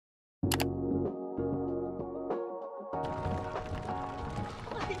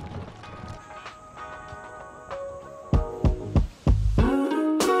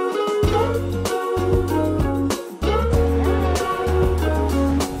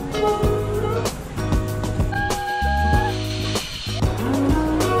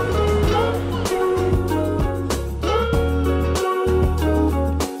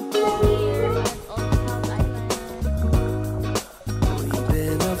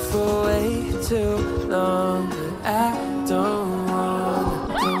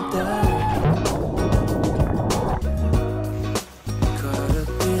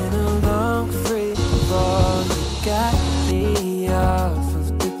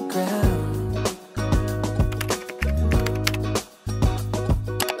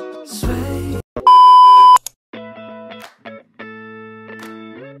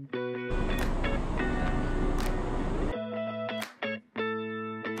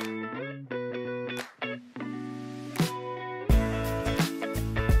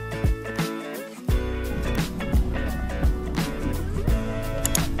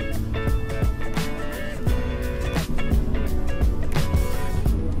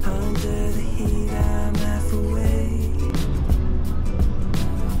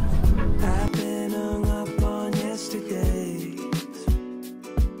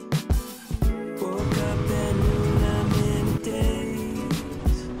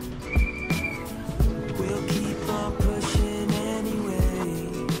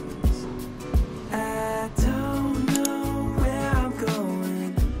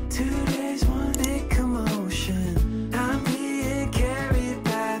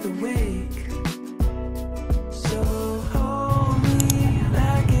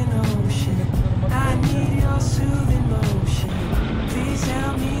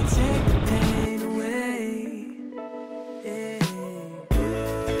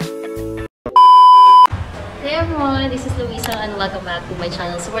Hi everyone, this is Luisa and welcome back to my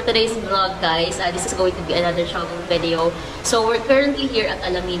channel. So for today's vlog guys, this is going to be another shopping video. So we're currently here at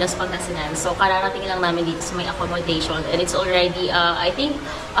Alaminos Pangasinan. So kararating lang namin dito sa may accommodation and it's already, I think,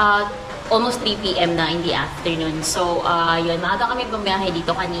 almost 3 PM na in the afternoon. So yun, maaga kami bumiyahe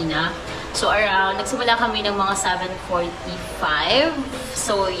dito kanina. So around, nagsimula kami ng mga 7:45.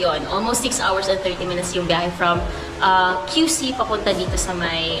 So yun, almost 6 hours and 30 minutes yung biyahe from QC papunta dito sa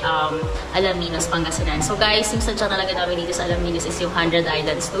may Alaminos Pangasinan. So guys, yung sadya talaga namin dito sa Alaminos is yung 100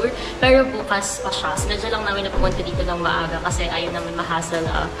 Islands Tour. Pero bukas pa siya. Sinadya lang namin na pumunta dito ng maaga kasi ayaw namin ma-hassle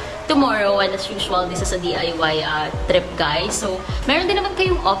tomorrow. And as usual, this is a DIY trip guys. So meron din naman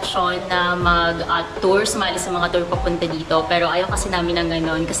kayong option na mag-tour, sumali sa mga tour papunta dito. Pero ayaw kasi namin ng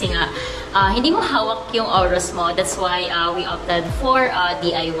ganon kasi nga hindi mo hawak yung oras mo. That's why we opted for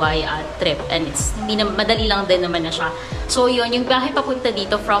DIY trip. And it's madali lang din naman na siya. So yun, yung biyahe papunta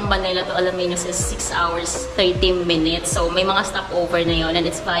dito from Manila to Alaminos is 6 hours 30 minutes. So may mga stopover na yun and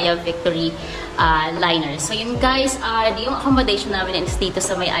it's via Victory Liner. So yun guys, yung accommodation namin is dito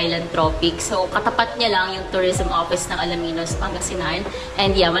sa may island Tropic. So katapat niya lang yung tourism office ng Alaminos Pangasinan.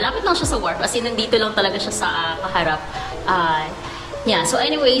 And yeah, malapit lang siya sa wharf. As in, nandito lang talaga siya sa kaharap. Yeah, so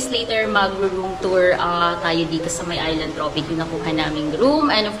anyways, later mag-room tour tayo dito sa may Island Tropic yung nakuha naming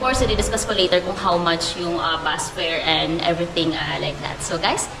room. And of course, i-discuss ko later kung how much yung bus fare and everything like that. So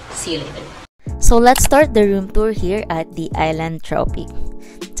guys, see you later. So let's start the room tour here at the Island Tropic.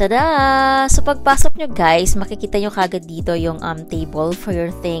 Tada! So pagpasok nyo guys, makikita nyo kagad dito yung table for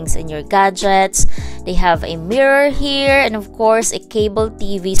your things and your gadgets. They have a mirror here and of course a cable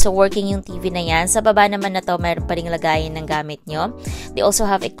TV. So working yung TV na yan. Sa baba naman na to, mayroon pa ring lagayin ng gamit nyo. They also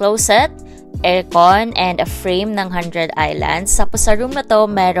have a closet, aircon, and a frame ng 100 Islands. Tapos sa room na to,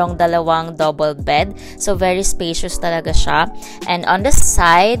 merong dalawang double bed. So very spacious talaga siya. And on the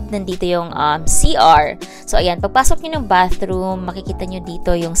side, nandito yung CR. So ayan, pagpasok nyo ng bathroom, makikita nyo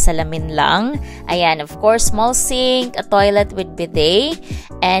dito yung salamin lang. Ayan, of course, small sink, a toilet with bidet,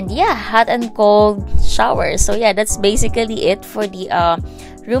 and yeah, hot and cold shower. So yeah, that's basically it for the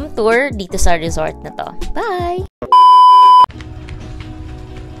room tour dito sa resort na to. Bye!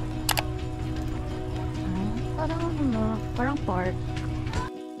 Parang park.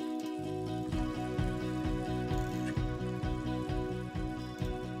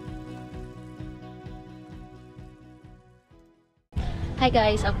 Hi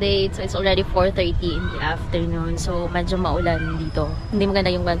guys, update. So it's already 4:30 in the afternoon. So medyo maulan dito. Hindi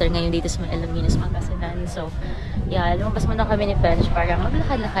maganda yung weather ngayon dito sa Alaminos Pangasinan. So yeah, lumabas muna kami ni Bench para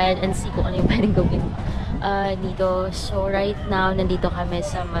maglakad-lakad and see kung ano yung pwedeng gawin dito. So right now, nandito kami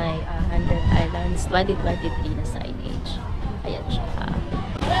sa may 100 Islands 2023 na signage. Ayan siya.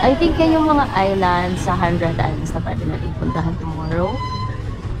 I think yan yung mga islands sa 100 Islands na pwede natin puntahan tomorrow.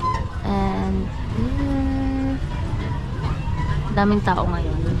 And daming tao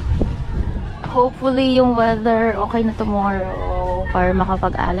ngayon. Hopefully yung weather okay na tomorrow para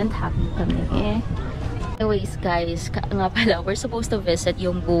makapag-island happy kami. Anyways guys, nga pala, we're supposed to visit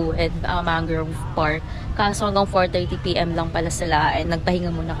yung 𝘄𝙩𝙤𝙤𝙤𝙤𝙬 Mangrove Park. Kaso hanggang 4:30 PM lang pala sila and nagpahinga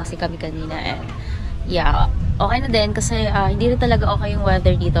muna kasi kami kanina and yeah, okay na din kasi hindi rin talaga okay yung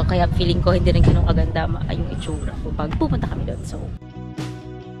weather dito kaya feeling ko hindi rin ganun kaganda yung itsura ko pag pupunta kami doon. So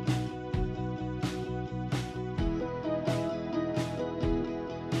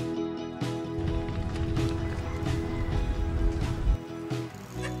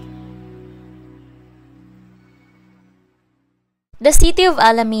the city of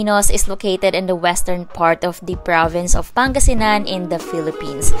Alaminos is located in the western part of the province of Pangasinan in the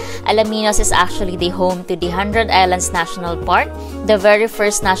Philippines. Alaminos is actually the home to the 100 Islands National Park, the very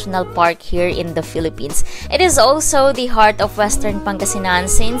first national park here in the Philippines. It is also the heart of western Pangasinan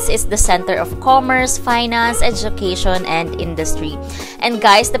since it's the center of commerce, finance, education, and industry. And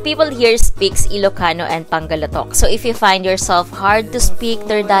guys, the people here speaks Ilocano and Pangalatok. So if you find yourself hard to speak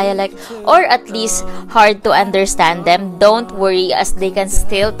their dialect or at least hard to understand them, don't worry as they can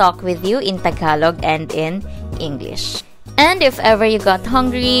still talk with you in Tagalog and in English. And if ever you got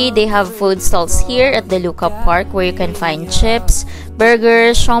hungry, they have food stalls here at the Luca Park where you can find chips,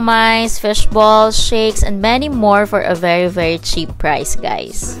 burgers, siomais, fish balls, shakes, and many more for a very cheap price,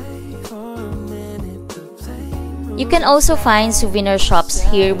 guys. You can also find souvenir shops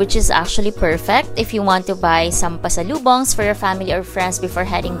here, which is actually perfect if you want to buy some pasalubongs for your family or friends before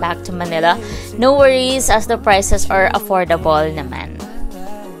heading back to Manila. No worries as the prices are affordable naman.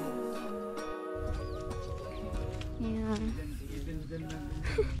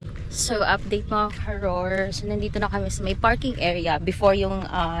 So update mga ka-rawr. So nandito na kami sa may parking area before yung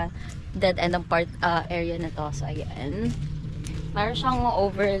dead end ng area na to. So ayan. Meron siyang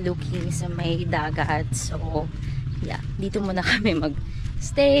overlooking sa may dagat. So, yeah. Dito muna kami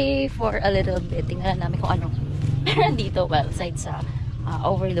mag-stay for a little bit. Tingnan namin kung anong meron dito. Well, side sa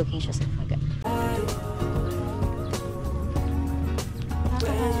overlooking siya sa dagat.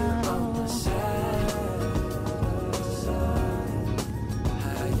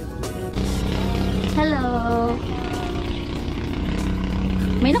 Hello!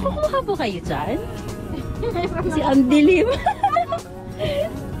 May nakukuha po kayo dyan? Kasi ang dilim.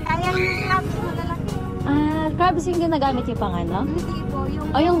 Ayan yung crabs na lalaki. Crabs yung ginagamit yung pang ano? Hindi po.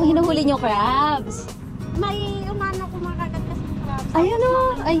 Yung hinuhuli nyo crabs. May umano kumakagat kasi ng crabs. Ayan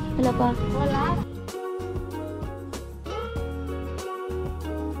o! Ay, wala pa. Wala.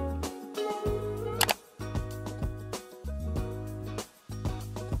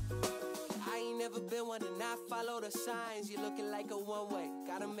 Follow the signs, you're looking like a one-way.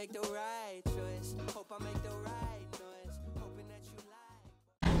 Gotta make the right choice. Hope I make the right noise. Hoping that you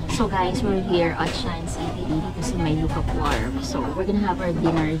like. So guys, we're here at Shine City dito sa may 𝘖𝙘𝙘𝙘𝙘𝙤𝙤𝙤𝙤. So we're gonna have our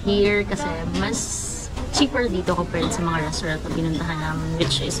dinner here kasi mas cheaper dito compared sa mga restaurant na pinuntahan namin,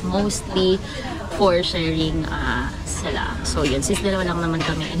 which is mostly for sharing sila. So yun, since dalawa lang naman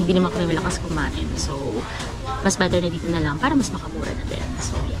kami and hindi naman kami malakas kumain. So mas better na dito na lang para mas makamura na din.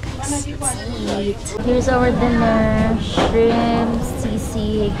 So yeah guys, let's eat. Here's our dinner. Shrimp,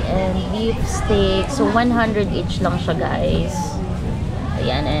 sisig, and beef steak. So 100 each lang siya guys.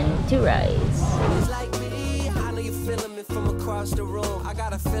 Ayan, and 2 rice. Like me, I know you feeling me from across the room. I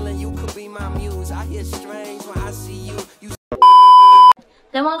got a feeling you could be my muse. I hear strange when I see you.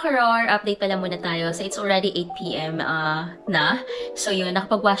 Hello mga ka-rawr, update pala muna tayo. So it's already 8 PM na. So yun,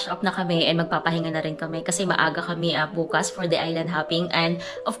 nakapag-wash up na kami and magpapahinga na rin kami kasi maaga kami bukas for the island hopping. And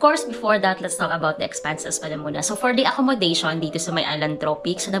of course, before that, let's talk about the expenses pala muna. So for the accommodation dito sa may island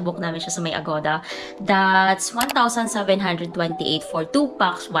Tropic, so nabook namin siya sa may Agoda. That's 1,728 for 2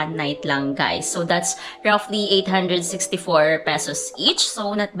 packs 1 night lang guys. So that's roughly 864 pesos each.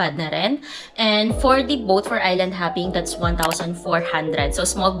 So not bad na rin. And for the boat for island hopping, that's 1,400. So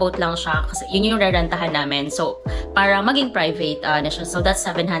small boat lang siya kasi yun yung rerentahan namin. So para maging private na siya. So that's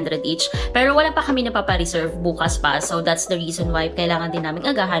 700 each. Pero wala pa kami napapa-reserve bukas pa. So that's the reason why kailangan din namin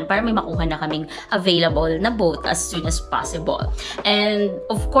agahan para may makuha na kaming available na boat as soon as possible. And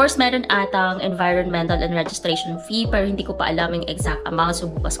of course, meron atang environmental and registration fee pero hindi ko pa alam yung exact amount. So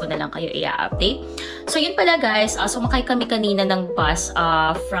bukas ko na lang kayo i-update. So yun pala guys, sumakay kami kanina ng bus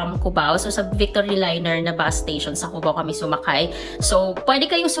from Cubao. So sa Victory Liner na bus station sa Cubao kami sumakay. So pwede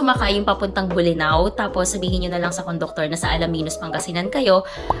kayong sumakay yung papuntang Bolinao, tapos sabihin nyo na lang sa conductor na sa Alaminos Pangasinan kayo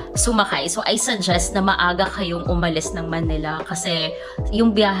sumakay. So I suggest na maaga kayong umalis ng Manila kasi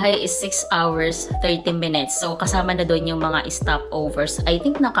yung biyahe is 6 hours 30 minutes. So kasama na doon yung mga stopovers. I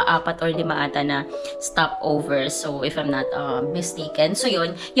think naka-4 or 5 ata na stopovers. So if I'm not mistaken. So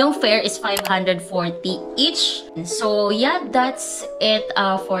yun, yung fare is 540 each. So yeah, that's it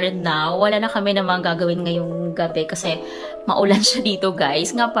for now. Wala na kami namang gagawin ngayong gabi kasi maulan siya dito guys.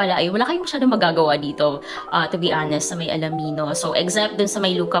 Nga pala, ay wala kayong masyadong magagawa dito to be honest sa may Alamino. So except dun sa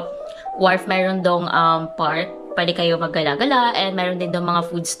may Lookup Wharf, meron dong park. Pwede kayo maggala-gala and meron din dong mga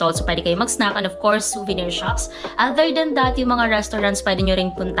food stalls. So pwede kayo mag-snack and of course souvenir shops. Other than that, yung mga restaurants pwede nyo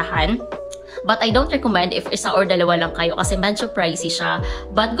rin puntahan. But I don't recommend if isa or dalawa lang kayo kasi medyo pricey siya.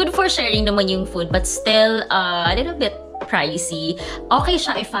 But good for sharing naman yung food but still a little bit pricey. Okay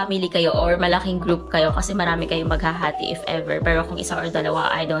siya if family kayo or malaking group kayo kasi marami kayong maghahati if ever. Pero kung isa or dalawa,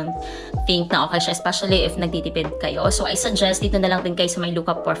 I don't think na okay siya, especially if nagtitipid kayo. So I suggest dito na lang din kayo sa may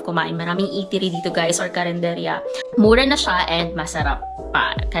Loukup Wharf kumain. Maraming eatery dito guys or karinderya. Mura na siya and masarap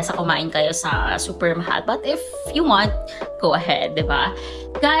pa kaysa kumain kayo sa super mahal. But if you want, go ahead, diba?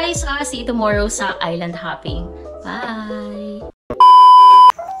 Guys, see you tomorrow sa island hopping. Bye!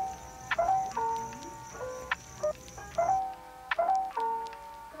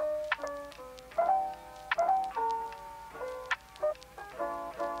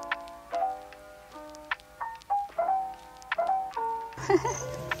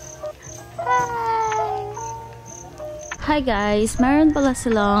 Hi guys! Meron pala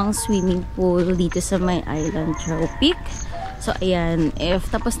silang swimming pool dito sa may island Tropic. So ayan,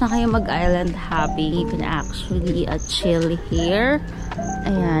 if tapos na kayo mag-island hopping, you can actually chill here.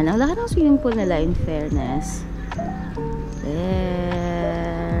 Ayan, ang laki ng swimming pool nila in fairness.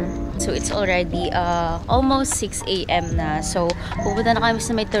 There. So it's already almost 6 AM na. So pupunta na kami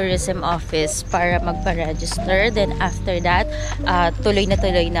sa may tourism office para magpa-register. Then after that, tuloy na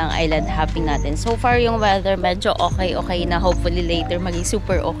ang island hopping natin. So far yung weather medyo okay na. Hopefully later maging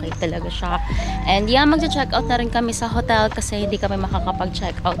super okay talaga siya. And yeah, magcha-check out na rin kami sa hotel kasi hindi kami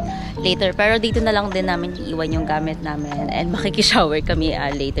makakapag-check out later. Pero dito na lang din namin iiwan yung gamit namin. And makikishower kami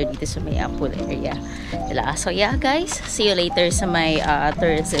later dito sa may pool area. So yeah guys, see you later sa may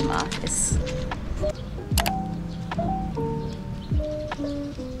tourism office.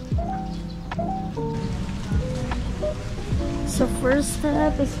 So first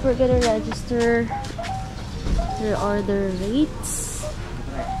step is we're gonna register. Here are the rates.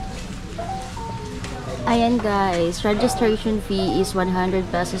 Ayan guys, registration fee is 100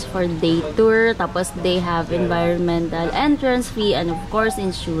 pesos for day tour. Tapos they have environmental entrance fee and of course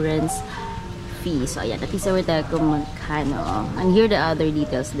insurance fee. So ayan, at least we're tayo kung magkano. And here the other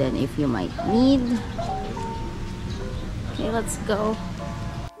details then if you might need. Okay, let's go.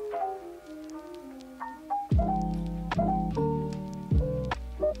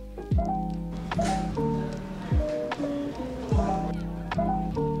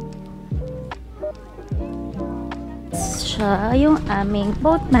 Siya yung aming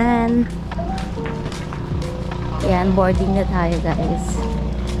boatman. Ayan, boarding na tayo guys.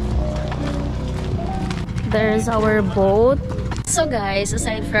 There's our boat. So guys,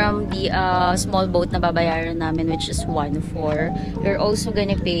 aside from the small boat na babayaran namin which is 1/4, you're also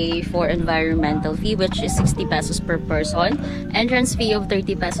gonna pay for environmental fee which is 60 pesos per person, entrance fee of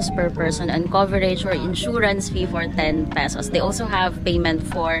 30 pesos per person, and coverage or insurance fee for 10 pesos. They also have payment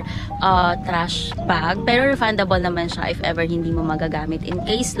for trash bag, pero refundable naman siya if ever hindi mo magagamit. In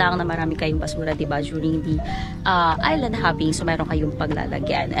case lang na marami kayong basura, diba, during the island hopping, so meron kayong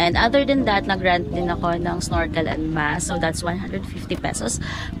paglalagyan. And other than that, nag-rent din ako ng snorkel and mask, so that's 150 pesos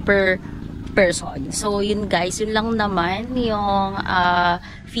per person. So yun guys, yun lang naman yung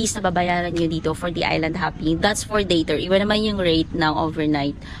fees na babayaran nyo dito for the island hopping. That's for day tour. Iba naman yung rate ng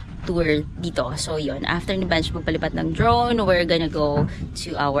overnight tour dito. So yun, after ni Bench magpalipat ng drone, we're gonna go to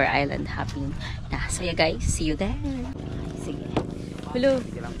our island hopping. So yeah guys, see you there. Sige. Hello.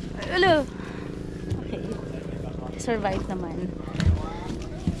 Hello. Okay. Survive naman.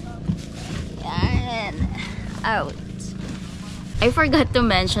 Yan. Out. I forgot to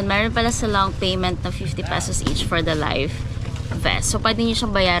mention, meron pala silang payment na 50 pesos each for the life vest. So, pwede nyo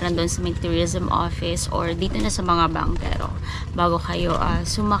siyang bayaran doon sa may tourism office or dito na sa mga bankero bago kayo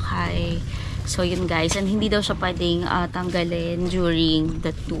sumakay. So, yun guys. And hindi daw siya pwedeng tanggalin during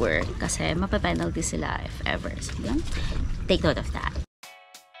the tour kasi mapapenalty sila if ever. So, yun. Take note of that.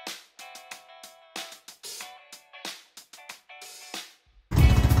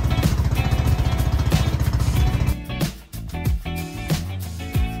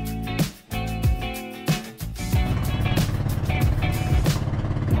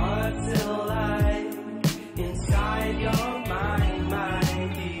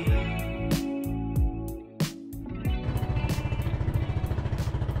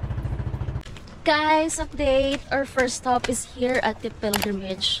 Guys, update. Our first stop is here at the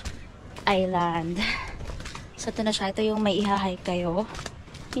Pilgrimage Island. So, ito na siya. Ito yung may iha-hike kayo.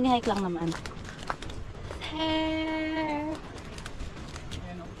 Hini-hike lang naman.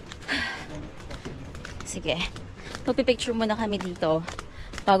 Sige. Magpipicture muna kami dito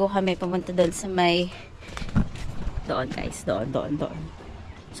bago kami pumunta doon sa may doon guys. Doon.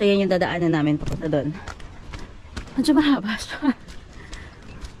 So, yan yung dadaanan namin papunta doon. Medyo mahaba siya.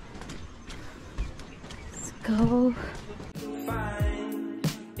 Go.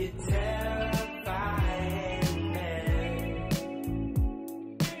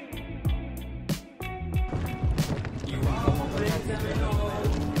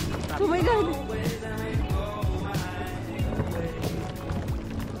 Oh my God.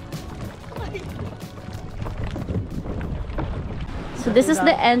 So this is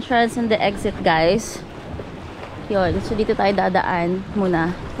the entrance and the exit guys. Yun. So dito tayo dadaan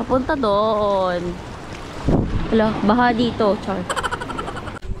muna. Papunta doon. Wala, baha dito, char.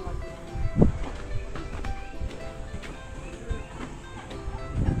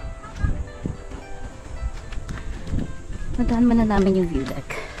 Nadahan muna namin yung view deck.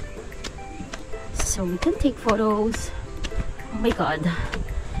 So we can take photos. Oh my God.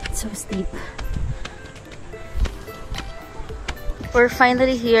 It's so steep. We're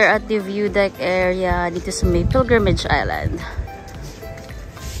finally here at the view deck area dito sa may Pilgrimage Island.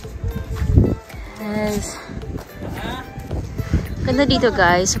 Yes. Ganda dito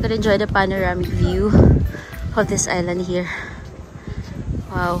guys. You can enjoy the panoramic view of this island here.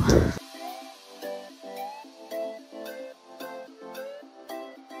 Wow.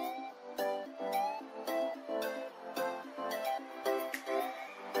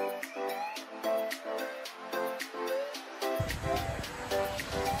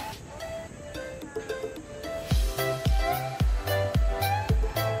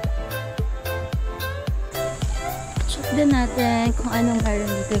 Tignan natin kung anong meron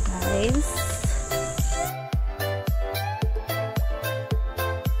dito, guys.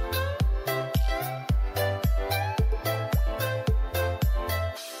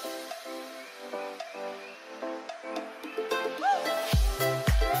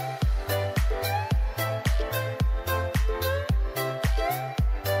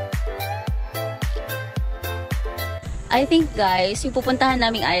 I think guys, yung pupuntahan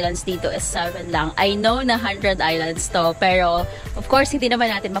naming islands dito is 7 lang. I know na 100 islands to, pero of course hindi naman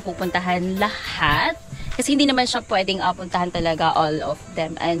natin mapupuntahan lahat. Kasi hindi naman siya pwedeng puntahan talaga all of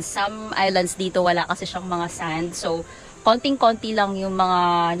them. And some islands dito wala kasi siyang mga sand. So, konting-konti lang yung mga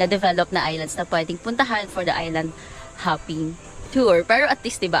na-develop na islands na pwedeng puntahan for the island hopping tour. Pero at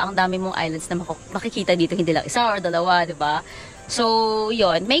least, diba, ang dami mong islands na makikita dito, hindi lang isa or dalawa, diba? So,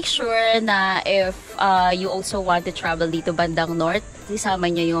 yon, make sure na if you also want to travel dito bandang north, isama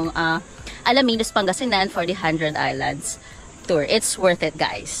nyo yung Alaminos Pangasinan for the 100 Islands tour. It's worth it,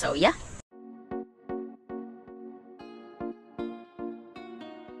 guys. So, yeah.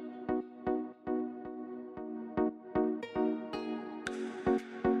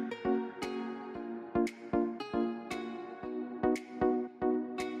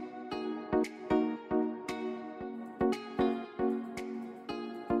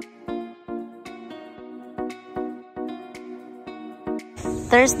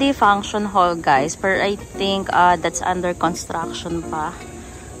 Thursday function hall, guys, but I think that's under construction pa.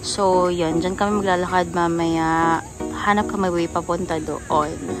 So yun, dyan kami maglalakad mamaya. Hanap kami way papunta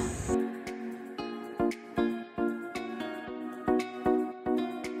doon.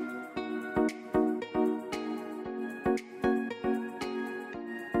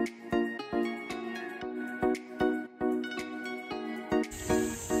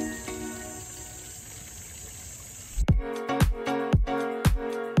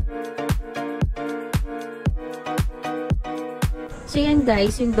 So yan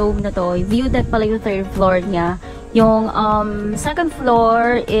guys, yung dome na to, view deck pala yung 3rd floor niya. Yung 2nd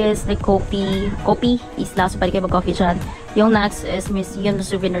floor is the Coffee Isla, so pwede kayo mag-coffee dyan. Yung next is Museum, the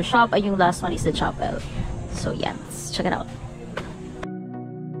souvenir shop, and yung last one is the chapel. So yan, let's check it out.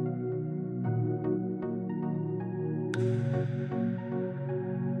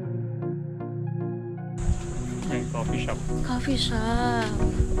 Ay, coffee shop. Coffee shop.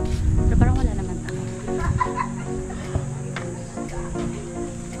 Pero parang wala naman tao.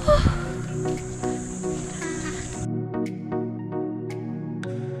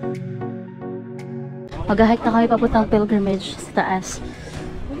 Mag-hike na kami papuntang pilgrimage sa taas.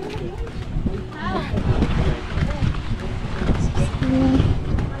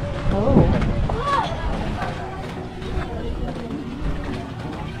 Oh.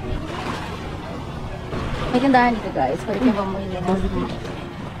 May gandahan dito guys. Pwede ka ba mo yun?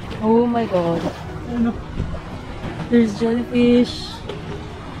 Oh my god. There's jellyfish.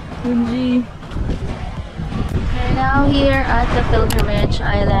 Bunji. We're now here at the pilgrimage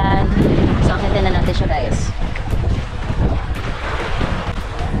island. So, akitin na natin siya guys.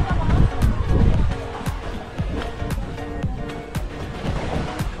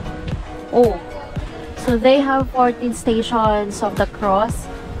 Oh, so they have 14 stations of the cross,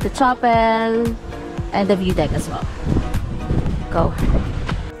 the chapel, and the view deck as well. Go.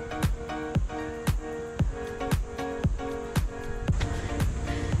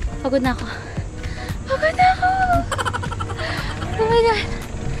 Pagod na ako. Pagod na ako! Oh my god!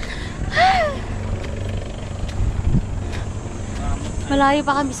 Malayo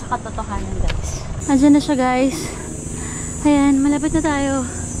pa kami sa katotohanan, guys. Nandiyan na siya, guys. Ayan, malapit na tayo.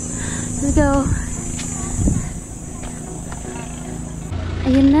 Let's go.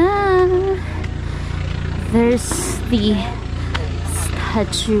 Ayan na. There's the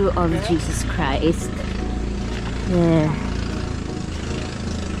statue of Jesus Christ. There.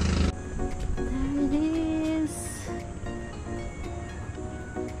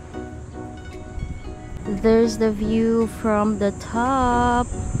 There's the view from the top.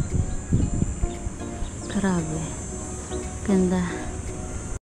 Grabe. Ganda.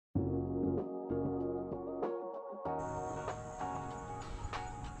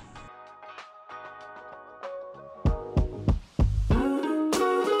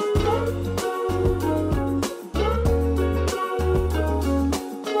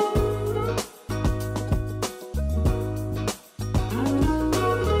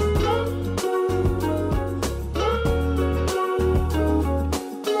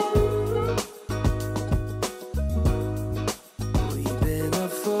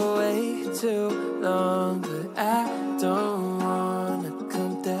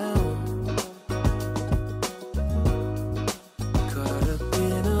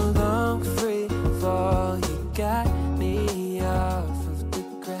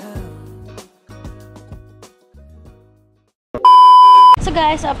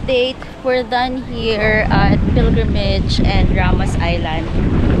 guys, update. We're done here at Pilgrimage and Ramos Island.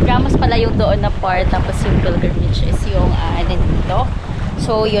 Ramos pala yung doon na part, tapos yung Pilgrimage is yung nandito.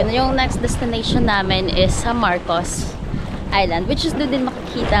 So yun, yung next destination namin is sa Marcos Island, which is doon din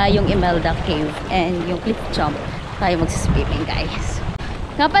makikita yung Imelda Cave and yung cliff jump. Tayo magsiswimming guys.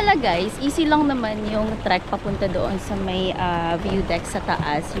 Nga pala guys, easy lang naman yung trek papunta doon sa may view deck sa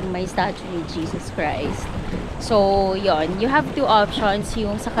taas, yung may statue ni Jesus Christ. So, yon, you have two options.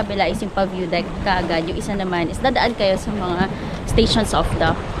 Yung sa kabila is yung pa-view deck kaagad. Yung isa naman is dadaan kayo sa mga stations of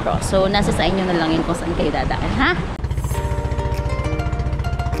the cross. So, nasa sa inyo na lang yun kung saan kayo dadaan, ha?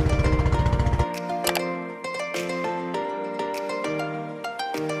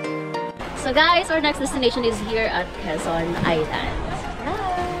 So guys, our next destination is here at Quezon Island.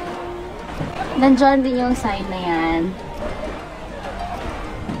 Nandyan din yung sign na yan.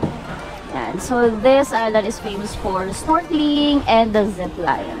 Yan. So this island is famous for snorkeling and the zip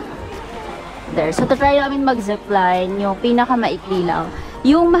line. There. So to try namin mag-zip line, yung pinakamaikli lang.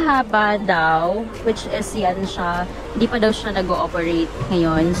 Yung mahaba daw, which is yan siya, hindi pa daw siya nag-ooperate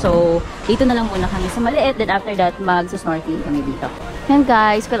ngayon. So dito na lang muna kami sa maliit. Then after that, mag-snorkeling kami dito. And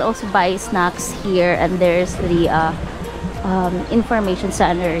guys, you can also buy snacks here. And there's the information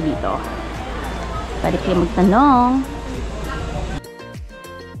center dito. Pwede kayo magtanong.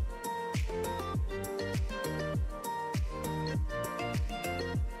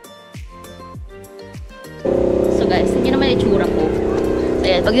 So guys, hindi naman itsura ko. So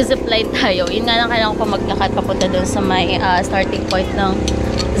ayan, pag-zipline tayo. Yun nga lang kailangan ko maglakad papunta dun sa may starting point ng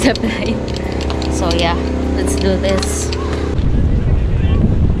zipline. So yeah, let's do this.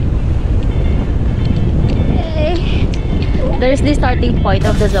 There's the starting point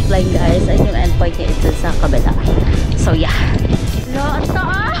of the zipline guys, and yung end point niya is sa kabila. So yeah. Hello, ang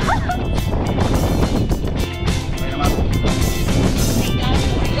taas!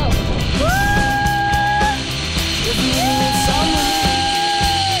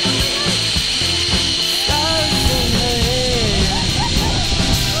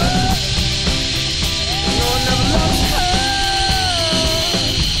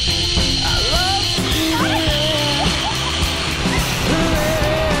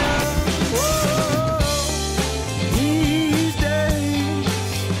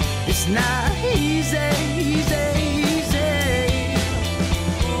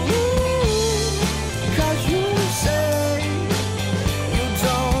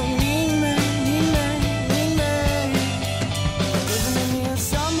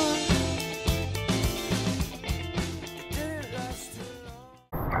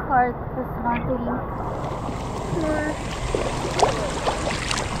 Part of snorkeling.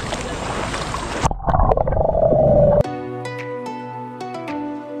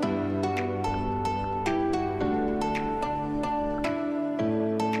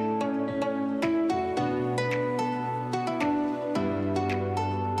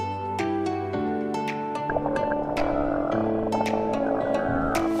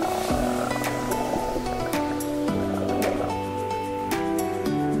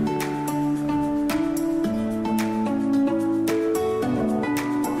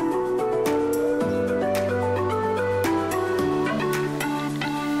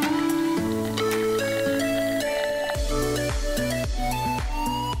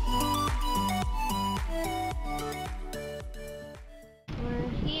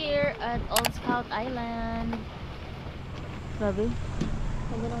 At Old Scout Island. Grabe.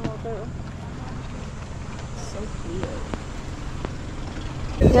 Ganda ng water, oh. So clear.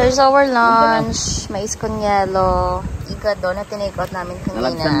 Here's our lunch. Mais con yelo. Ikado na tinake out namin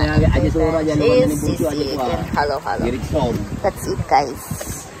kanina. Is sisig and halo-halo. That's it,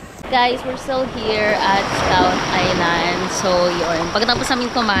 guys. Guys, we're still here at Scout Island. So, yun. Pagkatapos namin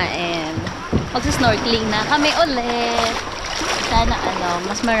kumain, magsa-snorkeling na kami ulit. Sana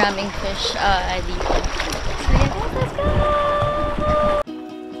mas maraming fish dito. So yeah, guys, let's go!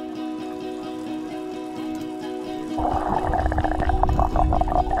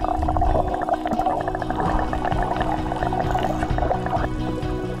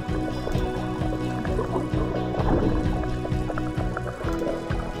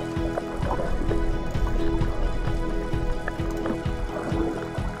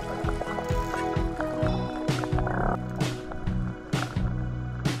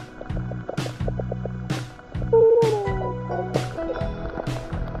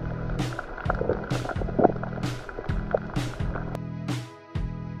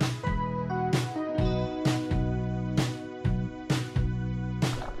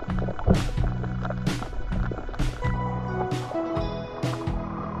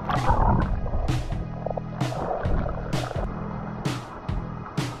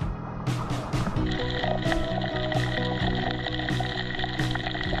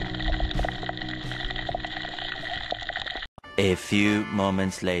 A few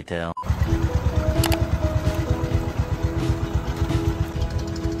moments later.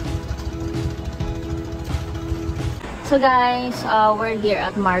 So guys, we're here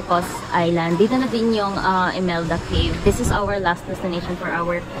at Marcos Island. Dito na din yung 𝘼𝙘𝙘𝙘 Cave. This is our last destination for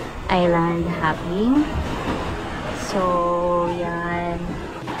our island hopping. So, yan.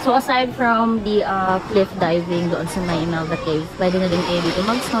 So, aside from the cliff diving doon sa may 𝘼𝙘𝙘𝙘 Cave, pwede na din kayo dito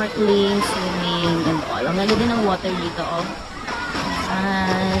mag-snorkeling, swimming, and all. Ang ganda din ng water dito, oh.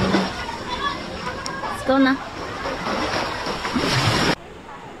 And, let's go na.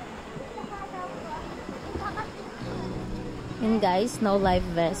 Yun guys, no life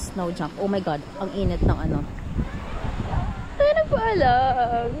vest, no jump. Oh my god, ang init ng ano. Tayo na po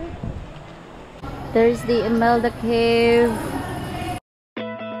alam. There's the 𝘼𝙘𝙘𝙘 Cave.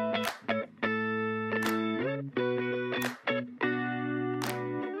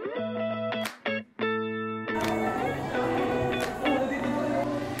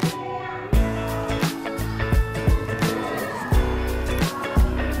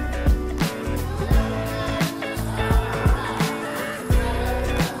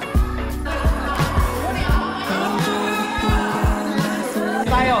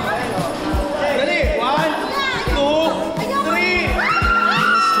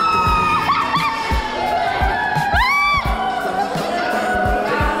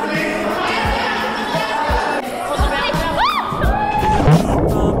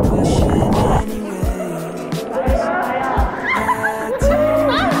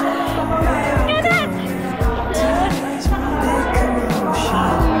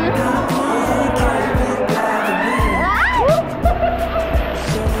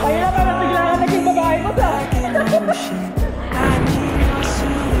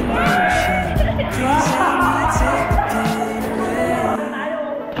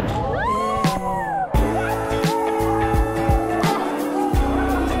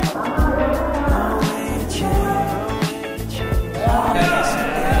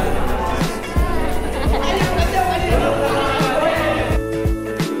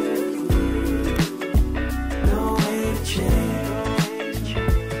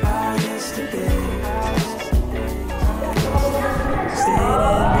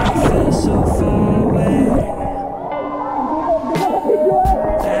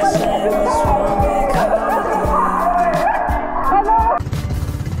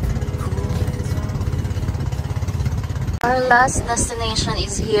 Our last destination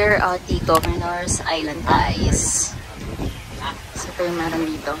is here at the Governor's Island, guys. So, ito yung meron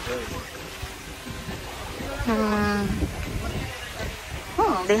dito.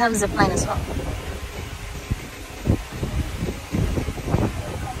 They have zipline as well.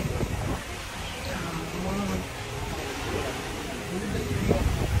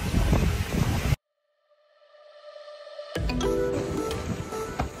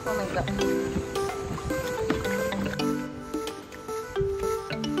 Oh my god.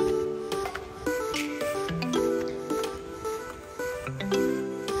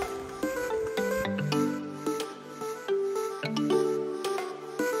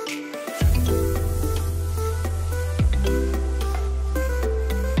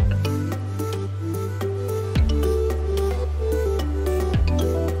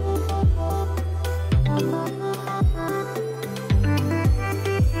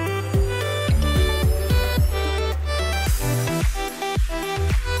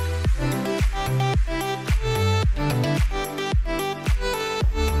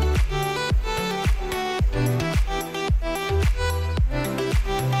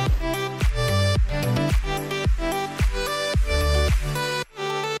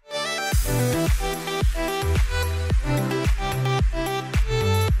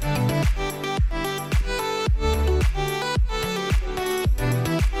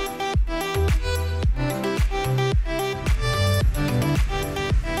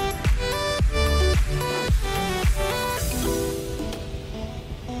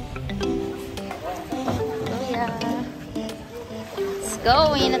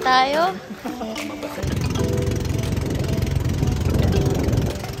 Go, uwi na tayo.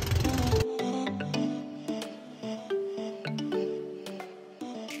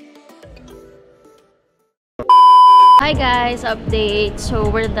 Hi guys, update. So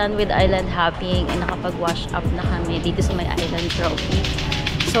we're done with island hopping and nakapag-wash up na kami dito sa may island Tropic.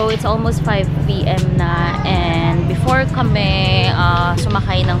 So it's almost 5 PM na, and before kami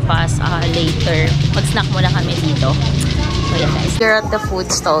sumakay ng bus later, mag-snack muna kami dito. So yeah guys, here at the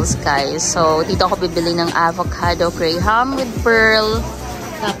food stalls guys. So dito ako bibili ng avocado graham with pearl.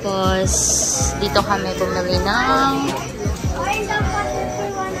 Tapos dito kami bumili ng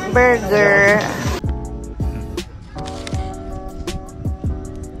burger.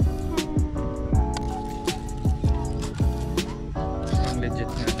 budget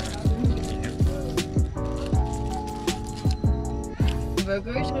nga na.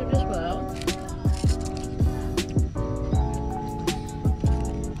 Burger is good as well.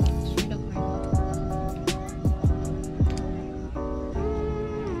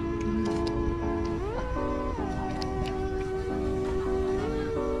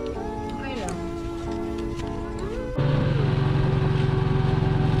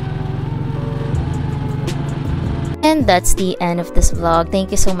 And that's the end of this vlog.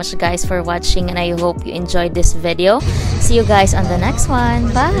 Thank you so much guys for watching, and I hope you enjoyed this video. See you guys on the next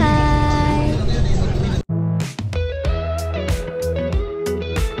one. Bye!